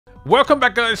Welcome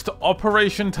back, guys, to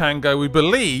Operation Tango. We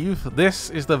believe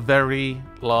this is the very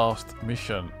last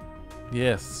mission.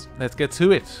 Yes, let's get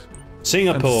to it.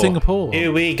 Singapore. And Singapore.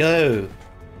 Here we go.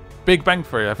 Big Bang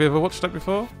Theory. Have you ever watched that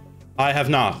before? I have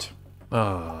not.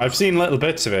 Oh, I've seen little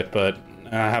bits of it, but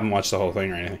I haven't watched the whole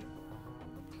thing or anything.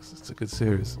 it's a good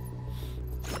series.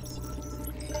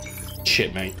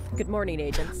 Shit, mate. Good morning,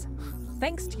 agents.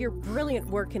 Thanks to your brilliant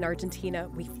work in Argentina,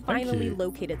 we finally you.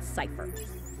 located Cypher.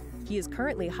 He is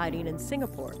currently hiding in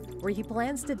Singapore, where he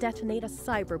plans to detonate a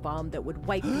cyber bomb that would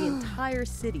wipe the entire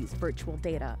city's virtual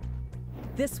data.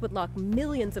 This would lock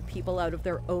millions of people out of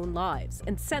their own lives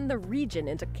and send the region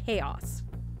into chaos.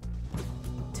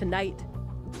 Tonight,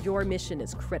 your mission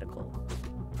is critical.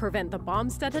 Prevent the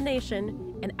bomb's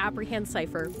detonation and apprehend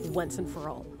Cypher once and for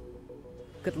all.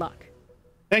 Good luck.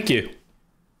 Thank you.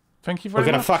 Thank you very We're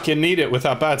gonna much. fucking need it with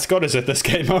how bad Scott is at this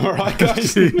game, alright,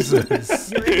 guys?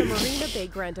 Jesus. You're in the Marina Bay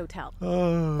Grand Hotel.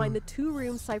 Find the 2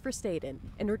 rooms Cypher stayed in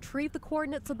and retrieve the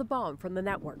coordinates of the bomb from the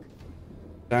network.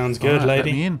 Sounds good, Alright, let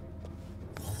lady. me in.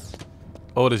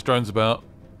 Oh, there's drones about.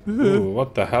 Ooh,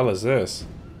 what the hell is this?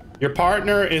 Your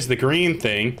partner is the green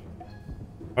thing.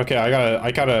 Okay,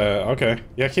 I gotta, okay.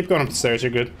 Yeah, keep going up the stairs,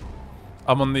 you're good.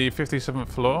 I'm on the 57th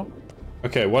floor.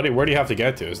 Okay, where do you have to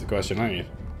get to is the question I need.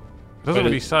 It doesn't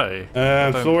really say.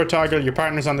 Floor toggle, your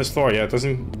partner's on this floor, yeah, it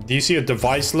doesn't... Do you see a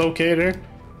device locator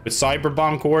with cyber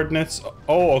bomb coordinates?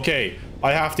 Oh, okay.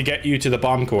 I have to get you to the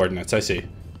bomb coordinates, I see.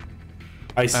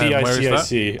 I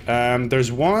see.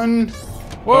 There's one...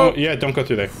 Whoa! Oh, yeah, don't go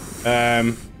through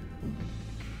there.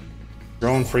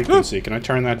 Drone frequency, can I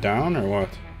turn that down or what?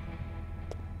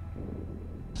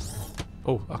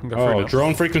 Oh, I can go through Oh, now.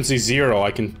 drone frequency 0, I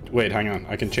can... Wait, hang on,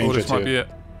 I can change Oh, it this might to... be it.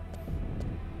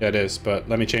 Yeah, it is, but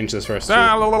let me change this first.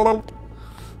 Ah, la, la, la.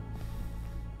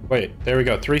 Wait, there we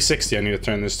go. 360 I need to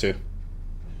turn this to.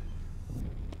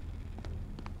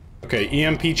 Okay,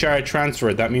 EMP charge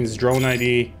transferred. That means drone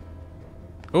ID.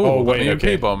 Ooh, Oh, wait, an EMP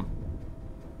okay. bomb.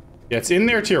 Yeah, it's in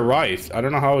there to your right. I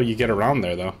don't know how you get around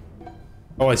there, though.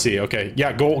 Oh, I see. Okay.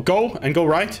 Yeah, go and go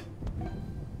right.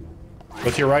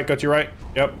 Go to your right, go to your right.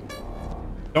 Yep.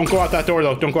 Don't go out that door,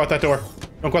 though. Don't go out that door.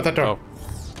 Don't go out that door. Oh.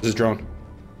 This is drone.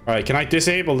 Alright, can I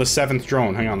disable the 7th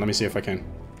drone? Hang on, let me see if I can.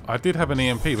 I did have an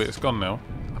EMP, but it's gone now.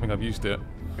 I think I've used it.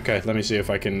 Okay, let me see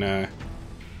if I can,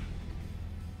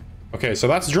 Okay, so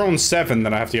that's drone 7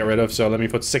 that I have to get rid of, so let me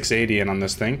put 680 in on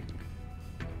this thing.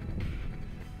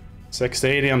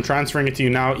 680, I'm transferring it to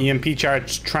you now. EMP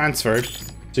charge transferred.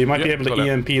 So you might be able to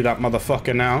EMP that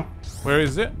motherfucker now. Where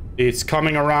is it? It's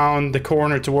coming around the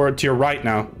corner to your right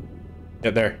now. Yeah,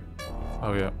 there.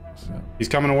 Oh, yeah. He's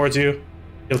coming towards you.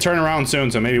 He'll turn around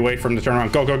soon, so maybe wait for him to turn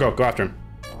around. Go after him.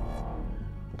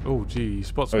 Oh, gee, he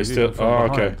spots Oh, me he's still... even from Oh,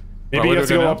 behind. okay. Maybe you have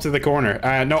to go up to the corner.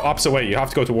 No, opposite way. You have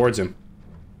to go towards him.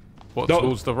 What, Don't-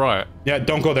 towards the right? Yeah,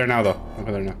 don't go there now, though. Don't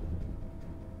go there now.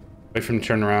 Wait for him to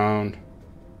turn around.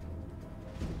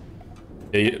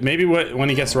 Yeah, maybe when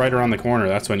he gets right around the corner,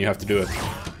 that's when you have to do it.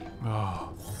 Oh,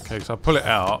 okay, so I pull it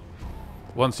out.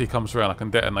 Once he comes around, I can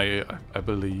detonate it, I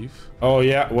believe. Oh,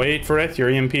 yeah. Wait for it. Your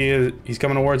EMP is... He's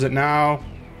coming towards it now.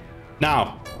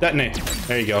 Now. Detonate.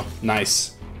 There you go.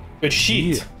 Nice. Good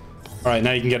sheet. Yeah. All right,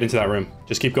 now you can get into that room.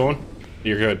 Just keep going.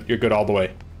 You're good. You're good all the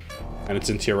way. And it's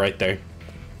into your right there.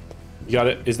 You got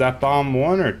it. Is that bomb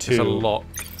 1 or 2? It's a lock,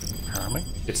 apparently.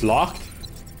 It's locked?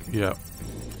 Yeah.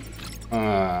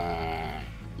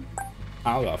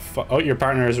 How the fuck? Oh, your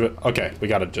partner is... Okay, we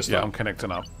gotta just... Yeah, I'm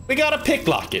connecting up. We gotta pick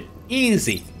lock it.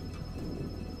 Easy.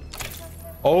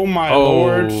 Oh my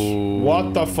lord.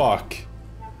 What the fuck?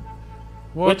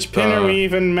 Which pin are we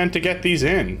even meant to get these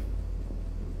in?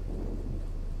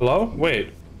 Hello?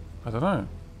 Wait. I don't know.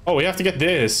 Oh, we have to get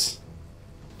this.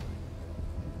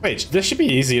 Wait, this should be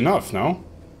easy enough, no?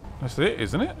 That's it,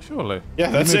 isn't it? Surely. Yeah,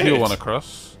 that's Move it. your one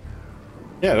across.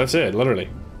 Yeah, that's it, literally.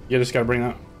 You just gotta bring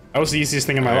that. That was the easiest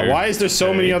thing in my life. Why is there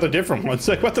so many other different ones?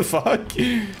 Like, what the fuck?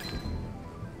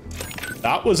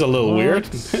 That was a little weird.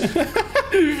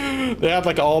 They had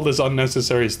like all this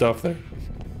unnecessary stuff there.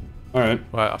 Alright.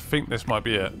 Right, I think this might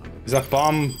be it. Is that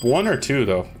bomb 1 or 2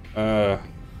 though?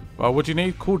 Well, would you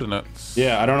need coordinates?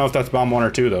 Yeah, I don't know if that's bomb 1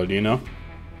 or 2 though, do you know?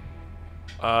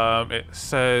 It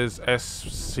says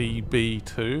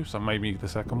SCB2, so maybe the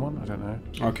second one, I don't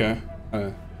know. Okay.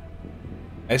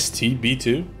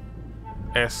 STB2?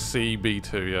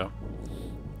 SCB2, yeah.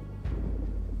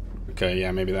 Okay,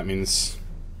 yeah, maybe that means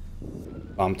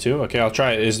bomb 2. Okay, I'll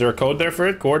try it. Is there a code there for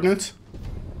it? Coordinates?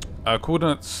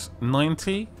 Coordinates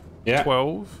 90, Yeah.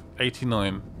 12,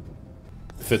 89.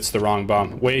 If it's the wrong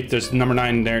bomb. Wait, there's number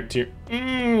 9 there too.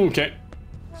 Okay.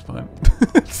 It's fine.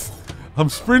 I'm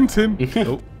sprinting.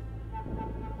 Oh.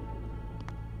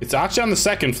 It's actually on the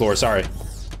second floor, sorry. Do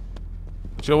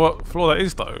you know what floor that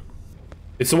is, though?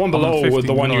 It's the one below, with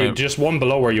the one you just one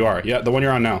below where you are. Yeah, the one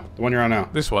you're on now. The one you're on now.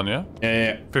 This one, yeah?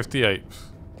 Yeah. 58th.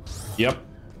 Yep.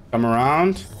 Come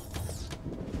around.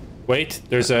 Wait,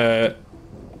 there's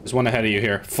one ahead of you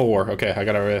here. 4. Okay, I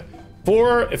gotta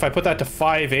 4. If I put that to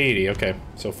 580, okay.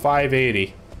 So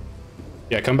 580.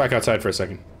 Yeah, come back outside for a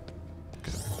second.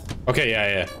 Okay,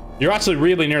 yeah. You're actually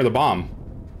really near the bomb.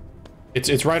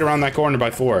 It's right around that corner by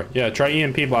 4. Yeah, try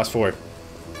EMP blast 4.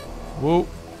 Whoa.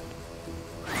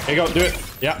 There you go, do it.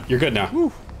 Yeah, you're good now.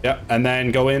 Woo. Yeah, and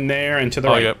then go in there and to the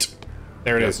right. Yep.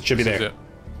 There it is. Should be there.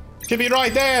 Should be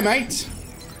right there, mate.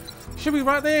 Should be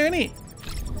right there, innit?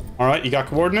 Alright, you got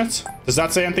coordinates? Does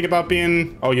that say anything about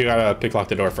being... Oh, you gotta pick lock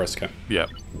the door first, okay. Yeah.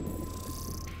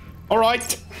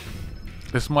 Alright.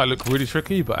 This might look really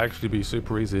tricky, but actually be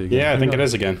super easy again. Yeah, I think it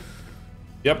is again.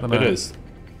 Yep, it is.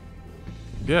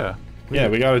 Yeah. Yeah,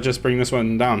 we gotta just bring this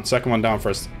one down. Second one down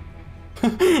first.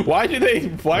 Why are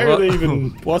they even...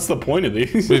 What's the point of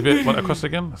these? Move it across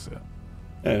again? That's it.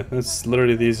 Yeah, that's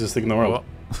literally the easiest thing in the world.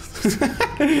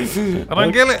 I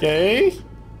don't get it. Okay.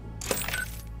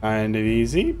 Kind of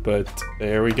easy, but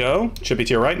there we go. Should be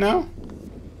to your right now.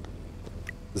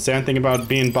 Does it say anything about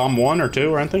being bomb 1 or 2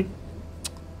 or anything?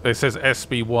 It says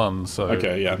SB1, so...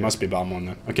 Okay, yeah, it must be bomb 1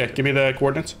 then. Okay, give me the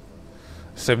coordinates.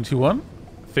 71,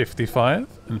 55,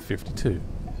 and 52.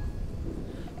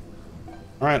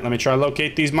 Alright, let me try to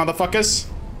locate these motherfuckers.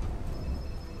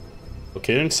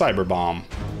 Locating cyber bomb.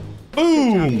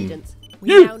 Boom! Agents,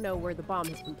 we now know where the bomb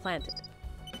has been planted.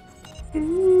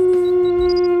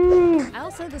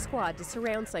 I'll send the squad to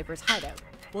surround Cypher's hideout,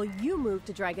 while you move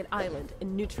to Dragon Island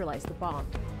and neutralize the bomb.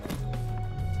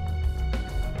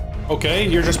 Okay,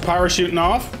 you're just parachuting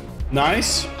off.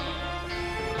 Nice.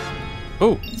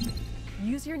 Oh.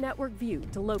 Use your network view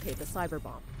to locate the cyber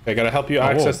bomb. I gotta help you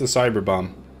access the cyber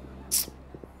bomb.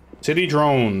 City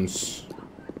drones.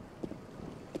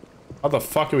 How the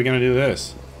fuck are we gonna do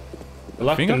this?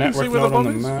 Select the network node on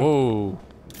the map. Whoa.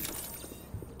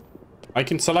 I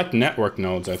can select network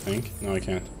nodes, I think. No, I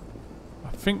can't. I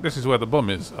think this is where the bomb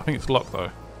is. I think it's locked,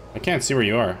 though. I can't see where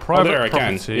you are. Private there, property.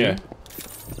 I can. Yeah.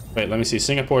 Wait, let me see.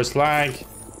 Singapore's flag.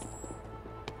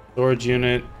 Storage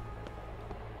unit.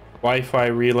 Wi-Fi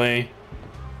relay.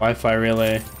 Wi-Fi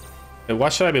relay. Hey,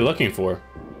 what should I be looking for?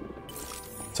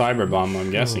 Cyber bomb, I'm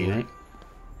guessing, right?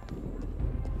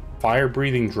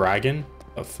 Fire-breathing dragon?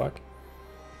 The fuck?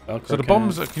 So the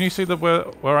bombs, can you see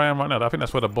where I am right now? I think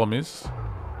that's where the bomb is.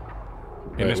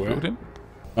 In this building.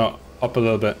 Oh, up a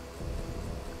little bit.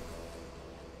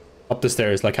 Up the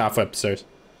stairs, like halfway up the stairs.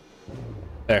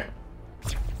 There.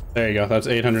 There you go, that's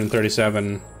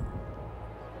 837.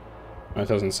 It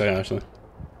doesn't say, actually.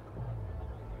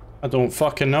 I don't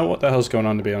fucking know what the hell's going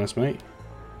on, to be honest, mate.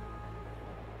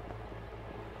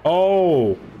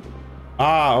 Oh!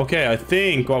 Ah, okay, I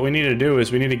think what we need to do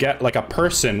is we need to get, like, a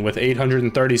person with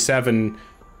 837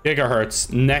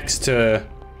 gigahertz next to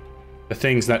the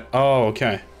things that... Oh,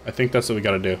 okay. I think that's what we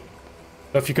gotta do.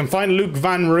 So if you can find Luke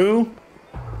Van Roo...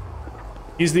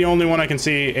 He's the only one I can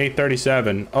see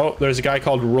 837. Oh, there's a guy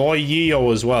called Roy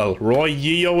Yeo as well. Roy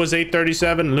Yeo is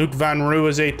 837. Luke Van Roo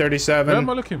is 837. Where am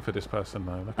I looking for this person,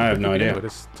 though? I have no idea.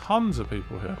 There's tons of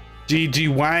people here. Gigi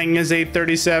Wang is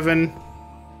 837.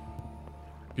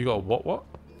 You got a what?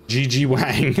 Gigi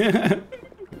Wang.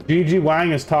 Gigi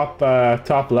Wang is top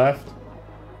left.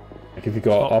 Like if you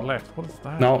go top up. left. What is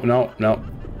that? No.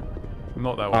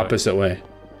 Not that way. Opposite way.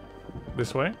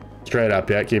 This way? Straight up,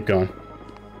 yeah, keep going.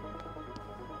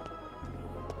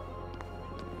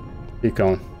 Keep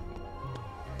going.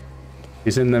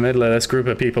 He's in the middle of this group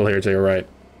of people here to your right.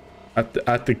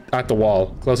 At the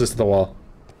wall. Closest to the wall.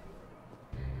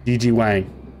 Gigi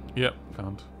Wang. Yep,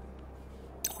 found.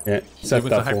 Yeah, set that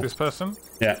to hack this person?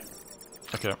 Yeah.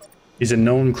 Okay. He's a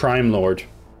known crime lord.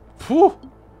 Phew!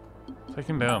 Take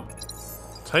him down.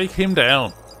 Take him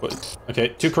down. What? Okay,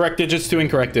 2 correct digits, 2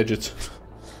 incorrect digits.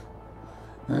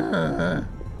 4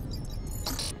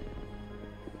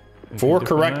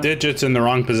 correct digits in the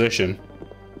wrong position.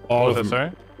 All of them.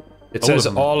 Sorry? It says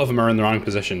all of them are in the wrong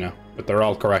position now, but they're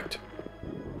all correct.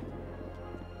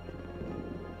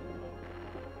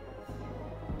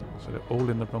 So they're all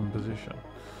in the wrong position.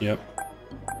 Yep.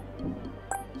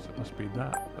 So it must be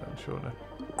that, then, surely.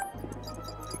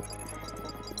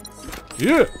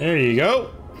 Yeah! There you go.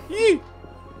 Yee!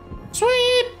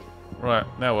 Sweet! Right,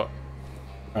 now what?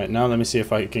 Alright, now let me see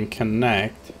if I can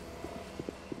connect.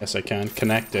 Yes, I can.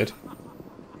 Connected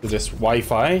to this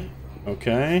Wi-Fi.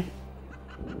 Okay.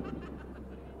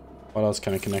 What else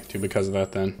can I connect to because of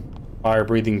that then?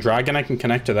 Fire-breathing dragon, I can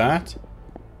connect to that.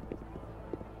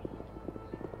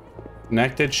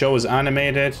 Connected. Show is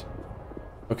animated.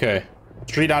 Okay.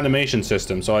 Street animation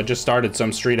system. So I just started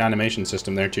some street animation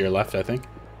system there to your left, I think. I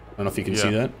don't know if you can see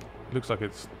that. Looks like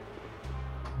it's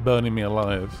burning me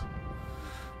alive.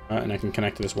 And I can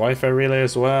connect to this Wi-Fi relay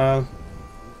as well.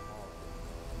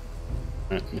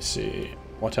 Let me see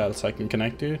what else I can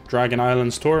connect to. Dragon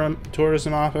Island's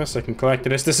tourism office. I can collect to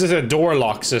this. This is a door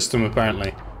lock system,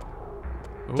 apparently.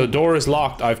 Ooh. The door is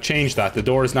locked. I've changed that. The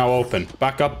door is now open.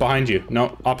 Back up behind you.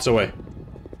 No, opposite way.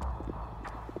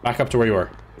 Back up to where you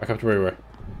were. Back up to where you were.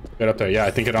 Get up there. Yeah,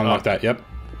 I think it unlocked that. Yep.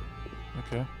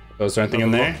 Okay. So is there anything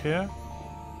in there? Here?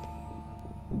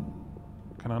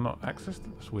 Can I not access it?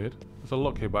 That's weird. There's a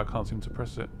lock here, but I can't seem to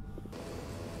press it.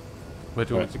 Where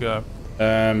do you want it to go?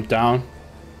 Down.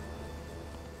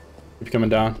 Keep coming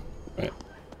down. Wait.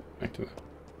 Back to that.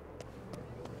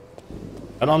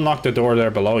 I'd unlock the door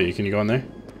there below you. Can you go in there?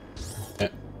 Yeah.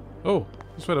 Oh,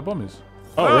 that's where the bomb is.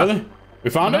 Oh, really?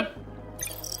 We found it?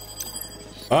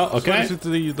 Oh, okay. So this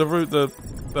is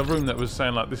the room that was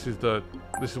saying like this is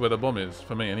where the bomb is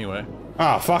for me anyway.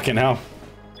 Ah, fucking hell.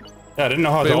 Yeah, I didn't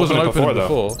know how to open it before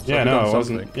though. So yeah, no, it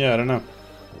wasn't. Yeah, I don't know.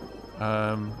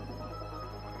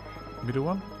 Middle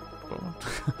one? Bottom one?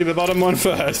 Do the bottom one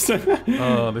first.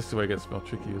 Oh, this is where it gets more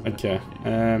tricky, isn't it? Okay.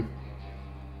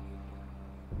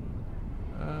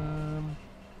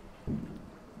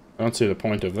 I don't see the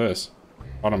point of this.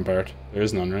 Bottom part. There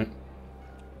is none, right?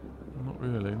 Not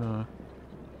really, no.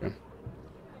 Okay.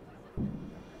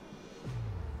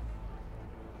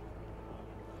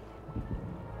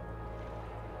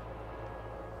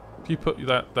 If you put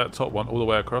that top one all the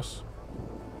way across,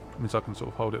 it means I can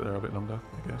sort of hold it there a bit longer,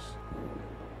 I guess.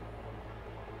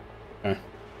 Okay.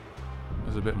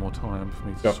 There's a bit more time for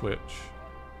me to switch.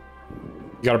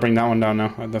 You gotta bring that one down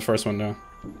now. The first one down.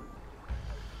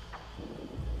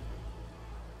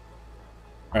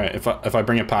 Alright, if I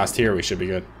bring it past here, we should be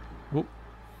good. Whoop.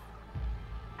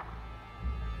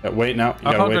 Yeah, wait now. You I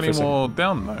gotta can't wait get for any more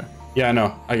down though. Yeah, I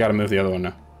know. I gotta move the other one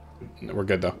now. We're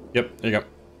good though. Yep, there you go.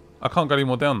 I can't get any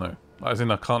more down though. As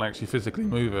in, I can't actually physically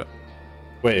move it.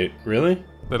 Wait, really?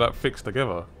 They're like fixed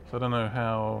together, so I don't know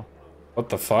how. What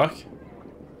the fuck?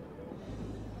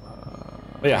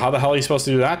 Yeah, how the hell are you supposed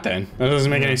to do that then? That doesn't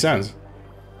make any sense.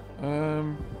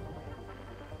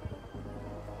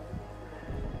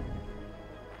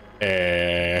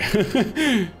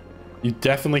 You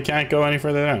definitely can't go any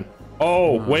further down.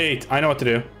 Oh, wait, I know what to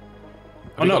do.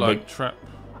 Oh no, like, trap.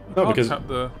 No, because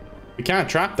trap we can't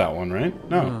trap that one, right?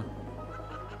 No.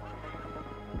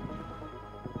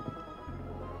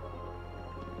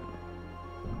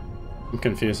 I'm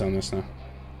confused on this now.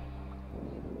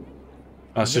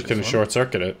 That's just gonna short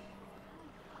circuit it.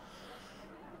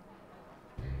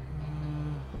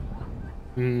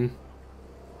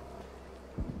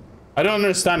 I don't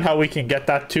understand how we can get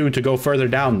that two to go further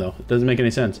down though. It doesn't make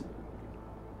any sense.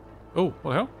 Oh,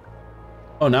 what the hell?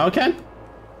 Oh, now it can?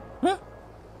 Huh?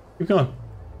 Keep going.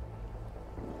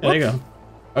 There you go.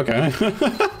 Okay.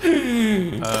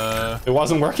 It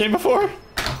wasn't working before?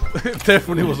 It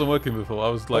definitely wasn't working before. I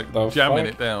was like jamming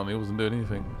fuck? it down. It wasn't doing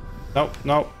anything. Nope,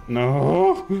 nope,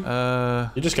 no.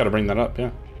 You just gotta bring that up,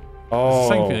 yeah. Oh. It's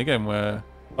the same thing again where...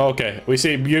 Okay, we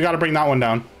see. You gotta bring that one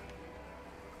down.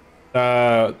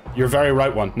 Your very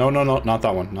right one. No, no, no, not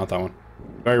that one. Not that one.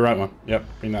 Very right one. Yep,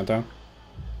 bring that down.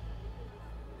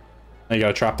 Now you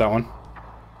gotta trap that one.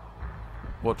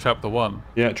 What, chapter 1?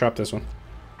 Yeah, trap this one.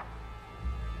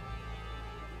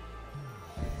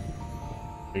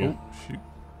 There you go. Oh, shoot. You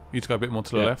need to go a bit more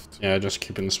to the left. Yeah, just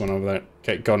keeping this one over there.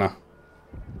 Okay, go now.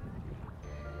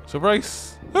 It's a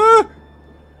race. Ah!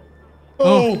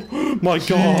 Oh my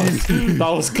god, that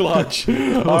was clutch.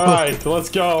 Alright, let's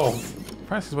go.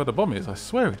 This is where the bomb is, I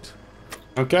swear it.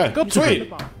 Okay,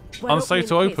 sweet. Unsafe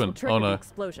to open. Oh no.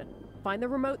 Explosion. Find the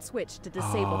remote switch to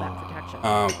disable that protection.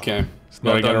 Okay.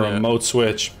 Gotta get a remote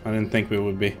switch. I didn't think we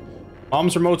would be.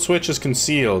 Bomb's remote switch is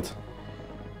concealed.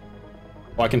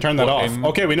 Well, I can turn that off.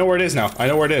 Okay, we know where it is now. I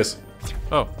know where it is.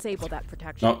 Oh. Disable that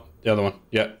protection. No, the other one.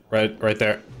 Yeah, right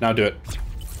there. Now do it.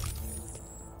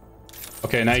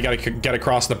 Okay, now you gotta get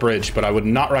across the bridge, but I would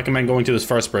not recommend going to this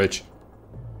first bridge.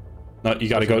 No, you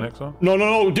gotta go. Next one? No,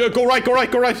 no, no. Go right, go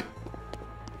right, go right.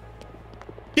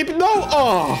 Keep it. No.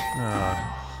 Oh.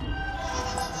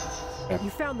 You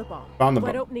found the bomb. Found the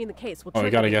bomb. Opening the case will we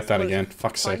gotta get that again.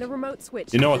 Fuck's sake. Find the remote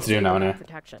switch. You know what to do now, Anna.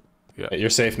 Yeah. You're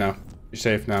safe now. You're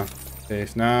safe now.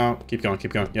 Safe now. Keep going,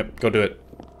 keep going. Yep, go do it.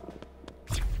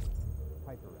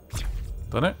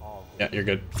 Done it? Yeah, you're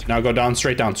good. Now go down,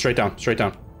 straight down, straight down, straight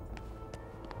down.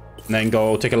 And then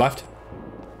go take a left.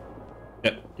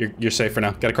 Yeah, you're safe for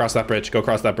now. Get across that bridge. Go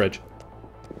across that bridge.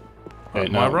 Okay,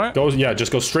 am I right? Yeah,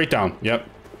 just go straight down. Yep.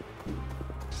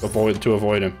 to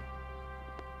avoid him.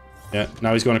 Yeah,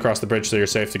 now he's going across the bridge, so you're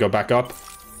safe to go back up.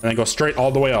 And then go straight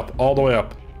all the way up. All the way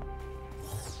up.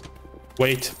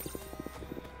 Wait.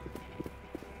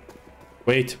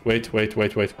 Wait.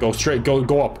 Go straight.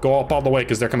 Go up all the way,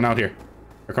 because they're coming out here.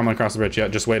 They're coming across the bridge. Yeah,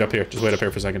 just wait up here. Just wait up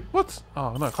here for a second. What?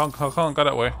 Oh, no, can't go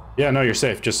that way. Yeah, no, you're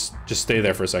safe. Just stay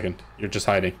there for a second. You're just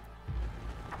hiding.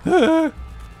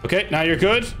 Okay, now you're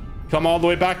good. Come all the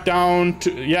way back down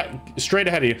to... Yeah, straight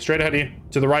ahead of you. Straight ahead of you.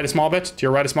 To the right a small bit. To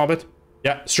your right a small bit.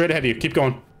 Yeah, straight ahead of you. Keep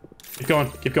going. Keep going.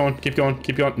 Keep going. Keep going.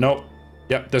 Keep going. No.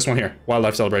 Yep, this one here.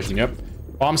 Wildlife celebration. Yep.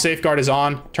 Bomb safeguard is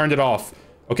on. Turned it off.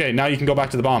 Okay, now you can go back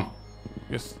to the bomb.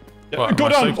 Yes. Yeah, Well, go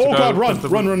am I down. safe to Oh, go? God. Run. Just the-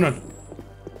 Run.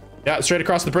 Yeah, straight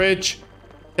across the bridge.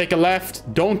 Take a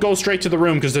left. Don't go straight to the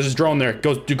room, because there's a drone there.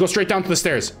 Go straight down to the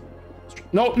stairs.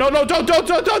 No, don't. Oh, go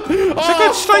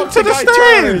straight fuck, to the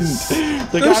stairs.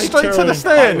 The Go guy straight to the turned.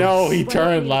 stairs. I know, he When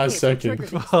turned we last indicate second. the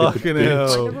trigger Fucking find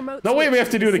hell. the remote No, wait, we switch have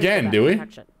to do it to again, save do we?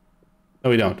 protection. No,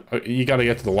 we don't. You gotta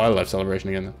get to the wildlife celebration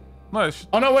again, then. No, it's...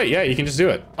 Oh, no, wait, yeah, you can just do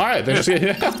it. Alright, then just get...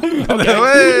 Hey!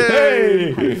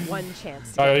 Hey! One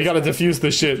chance to Alright, you get gotta this defuse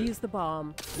this shit. Defuse the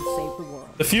bomb and save the world.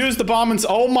 Defuse the bomb and...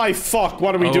 Oh my fuck,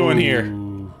 what are we doing here?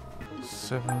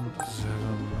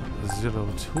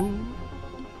 7702.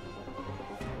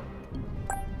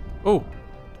 Oh,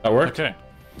 That worked? okay.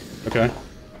 Okay.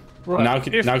 Right. Now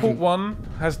If now port 1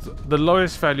 has the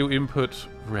lowest value input,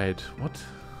 red. What?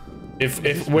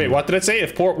 Wait, what did it say?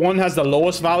 If port 1 has the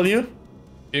lowest value?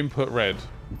 Input red.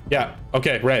 Yeah,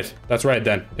 okay, red. That's red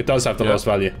then. It does have the lowest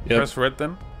value. Yep. Press red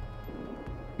then.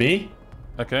 Me?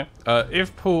 Okay.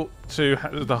 If port 2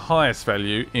 has the highest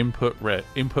value, input red.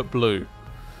 Input blue.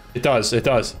 It does.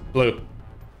 Blue.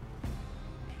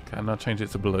 Okay, and I'll change it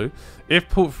to blue. If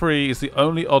port 3 is the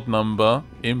only odd number,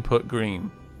 input green.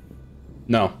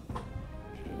 No.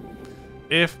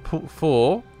 If port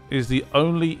 4 is the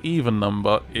only even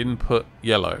number, input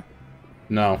yellow.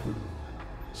 No.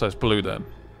 So it's blue then.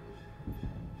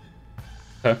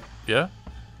 Okay. Yeah?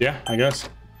 Yeah, I guess.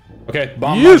 Okay,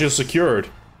 bomb Yes! module secured.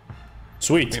 I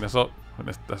Sweet. think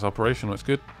that's operational. It's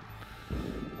good.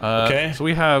 Okay. So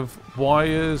we have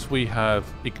wires, we have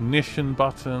ignition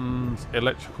buttons,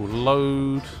 electrical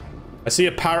load. I see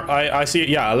I see,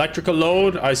 yeah, electrical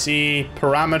load. I see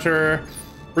parameter,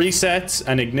 presets,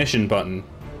 and ignition button.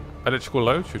 Electrical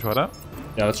load, should we try that?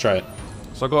 Yeah, let's try it.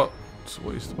 So I got...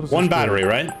 what is One this battery, do?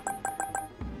 right?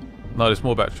 No, there's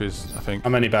more batteries, I think. How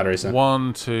many batteries then?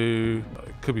 1, 2...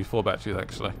 It could be 4 batteries,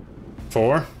 actually.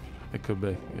 4? It could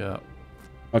be, yeah.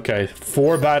 Okay,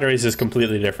 4 batteries is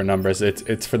completely different numbers.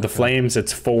 It's for the flames,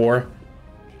 it's 4.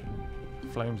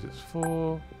 Flames, it's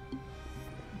 4.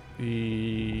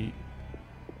 The...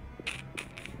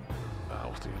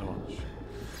 what's the other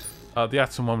one? The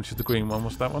atom one, which is the green one.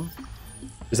 What's that one?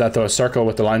 Is that the circle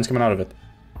with the lines coming out of it?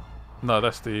 No,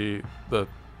 that's the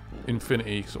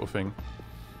infinity sort of thing.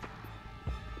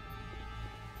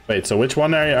 Wait, so which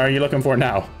one are you looking for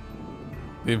now?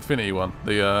 The infinity one.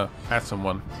 The atom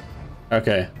one.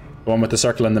 Okay, the one with the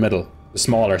circle in the middle. The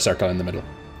smaller circle in the middle.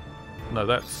 No,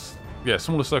 that's... Yeah,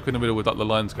 smaller circle in the middle with like the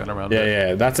lines going around Yeah, it.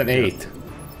 yeah, that's an 8.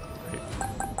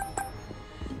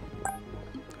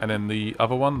 And then the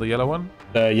other one, the yellow one?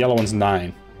 The yellow one's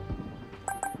 9.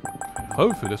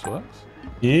 Hopefully this works.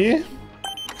 Yeah?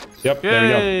 Yep, there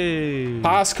Yay! we go.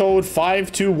 Passcode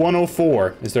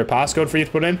 52104. Is there a passcode for you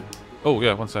to put in? Oh,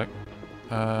 yeah, one sec.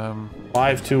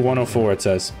 52104 it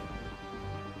says.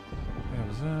 Where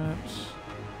was that?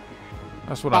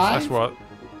 That's what I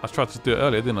tried to do it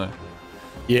earlier, didn't I?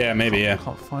 Yeah, maybe, I yeah.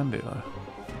 can't find it though.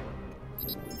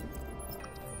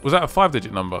 Was that a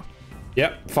 5-digit number?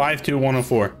 Yep,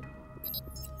 52104.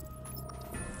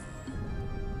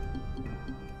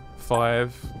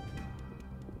 5.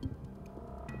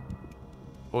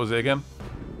 What was it again?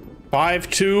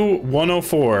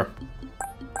 52104.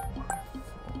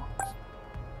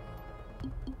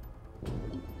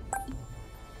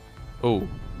 Oh,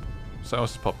 something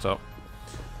else has popped up.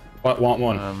 What, want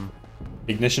one?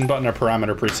 Ignition button or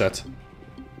parameter preset?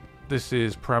 This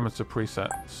is parameter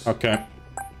presets. Okay.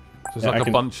 So it's Yeah, like I a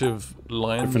can- bunch of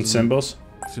lines. Different and symbols.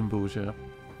 Symbols, yeah.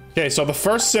 Okay, so the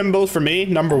first symbol for me,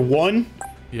 number 1,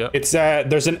 Yeah. it's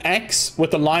there's an X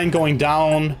with a line going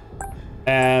down.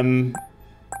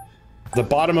 The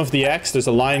bottom of the X, there's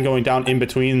a line going down in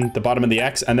between the bottom of the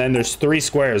X, and then there's 3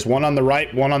 squares, one on the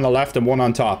right, one on the left, and one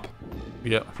on top.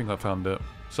 Yeah, I think I found it.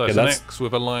 So it's Yeah, an that's- X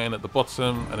with a line at the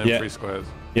bottom and then Yeah. 3 squares.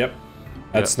 Yep.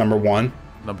 That's Yeah. number 1.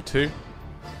 Number 2.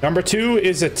 Number 2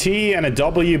 is a T and a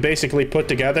W basically put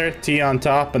together. T on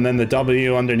top and then the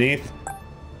W underneath.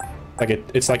 Like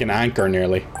it's like an anchor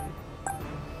nearly.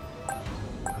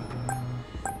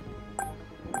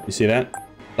 You see that?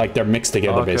 Like they're mixed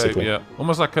together, basically. Yeah,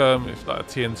 almost like it's like a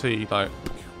TNT like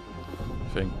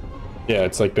thing. Yeah,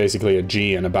 it's like basically a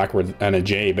G and a backward and a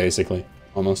J, basically,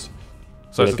 almost.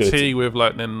 So it's a T with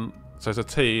like then. So it's a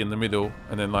T in the middle,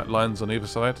 and then like lines on either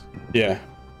side. Yeah.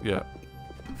 Yeah.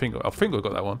 I think we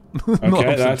got that one.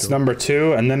 Okay, that's number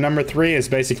 2, and then number 3 is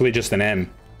basically just an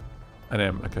M. An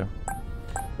M, okay.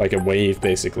 Like a wave,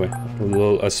 basically.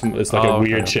 It's like a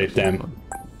weird shaped M.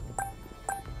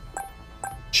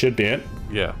 Should be it.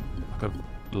 Yeah, like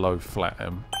a low flat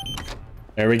M.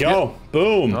 There we go. Yep.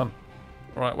 Boom. Done.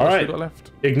 Right, what else we got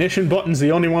left? Ignition button's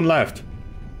the only one left.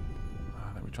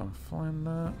 Let me try and find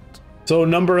that. So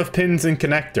number of pins in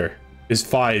connector is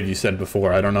 5, you said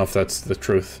before. I don't know if that's the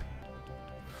truth.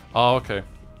 Oh, okay.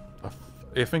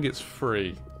 I think it's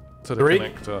 3 to the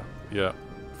connector. Yeah.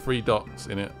 3 dots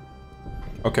in it.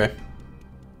 Okay.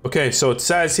 Okay, so it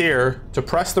says here to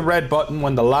press the red button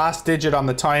when the last digit on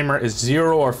the timer is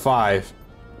 0 or 5.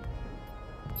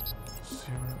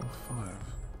 0 or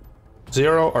 5.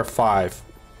 0 or 5.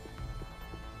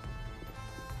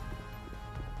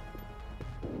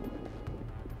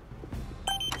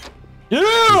 Yeah!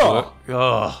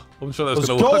 Oh, I'm sure that's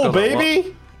gonna work. Let's go,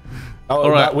 baby! Oh,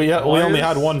 right. We only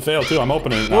had one fail too. I'm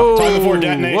opening it now. Whoa. Time before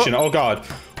detonation. Oh god.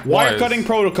 Wire cutting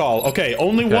protocol. Okay,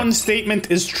 only one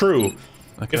statement is true.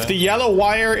 Okay. If the yellow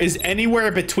wire is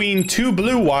anywhere between 2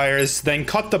 blue wires, then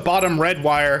cut the bottom red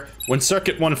wire when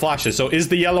circuit 1 flashes. So is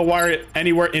the yellow wire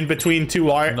anywhere in between 2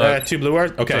 blue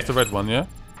wires? Okay. That's the red one, yeah?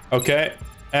 Okay.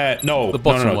 No. The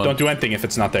bottom one. Don't do anything if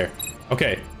it's not there.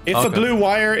 Okay. If a blue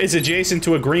wire is adjacent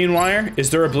to a green wire,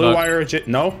 is there a blue wire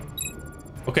No?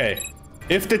 Okay.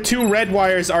 If the 2 red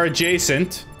wires are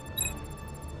adjacent...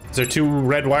 Is there 2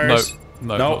 red wires?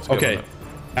 No? Okay.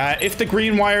 If the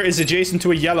green wire is adjacent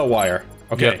to a yellow wire...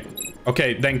 Okay. Yep.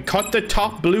 Okay, then cut the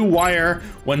top blue wire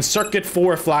when circuit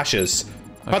 4 flashes.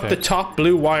 Cut the top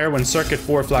blue wire when circuit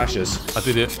 4 flashes. I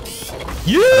did it.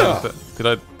 Yeah!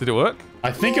 Did it work?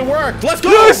 I think it worked. Let's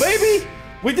go, baby!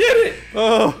 We did it!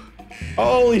 Oh.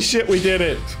 Holy shit, we did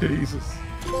it. Jesus.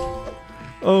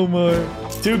 Oh my.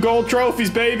 2 gold trophies,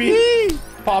 baby! Yee!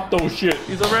 Pop those shit.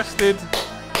 He's arrested.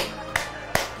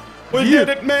 We did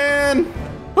it, man!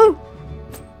 Woo!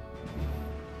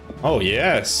 Oh,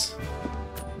 yes.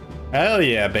 Hell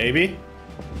yeah, baby.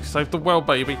 You saved the world,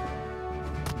 baby.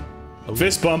 Oh.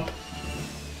 Fist bump.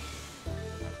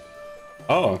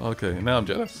 Oh. Okay, now I'm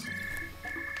jealous.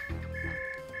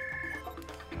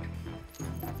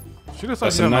 Should have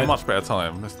started having a much better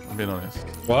time, let's be honest.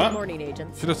 What? Good morning,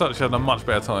 agents. Should have started having a much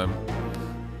better time.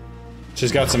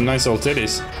 She's got some nice old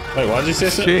titties. Wait, what did you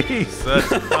say?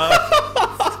 Jesus.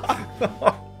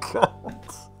 Oh, God.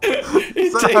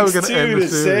 It takes 2 to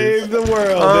save the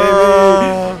world,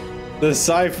 baby. The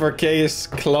cipher case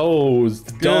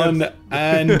closed. Done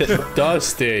and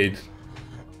dusted.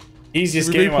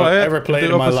 Easiest game I've ever played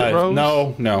in my life. Roles?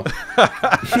 No. No.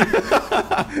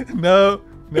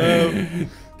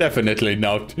 Definitely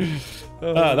not.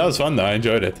 That was fun though. I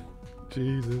enjoyed it.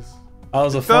 Jesus. That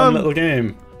was a fun little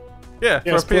game. Yeah, for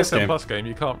a PSN Plus game,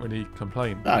 you can't really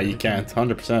complain. Ah, you can't.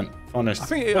 100%. Honest. I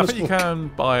think you can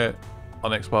buy it on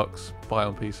Xbox, buy it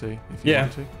on PC if you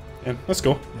want to. Yeah, that's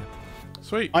cool. Yeah.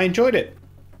 Sweet. I enjoyed it.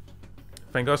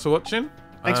 Thank you guys for watching.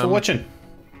 Thanks for watching.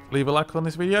 Leave a like on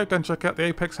this video. Go and check out the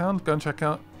Apex Hound. Go and check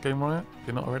out Game Riot if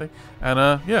you're not already.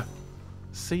 And yeah,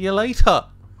 see you later.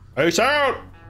 Peace out.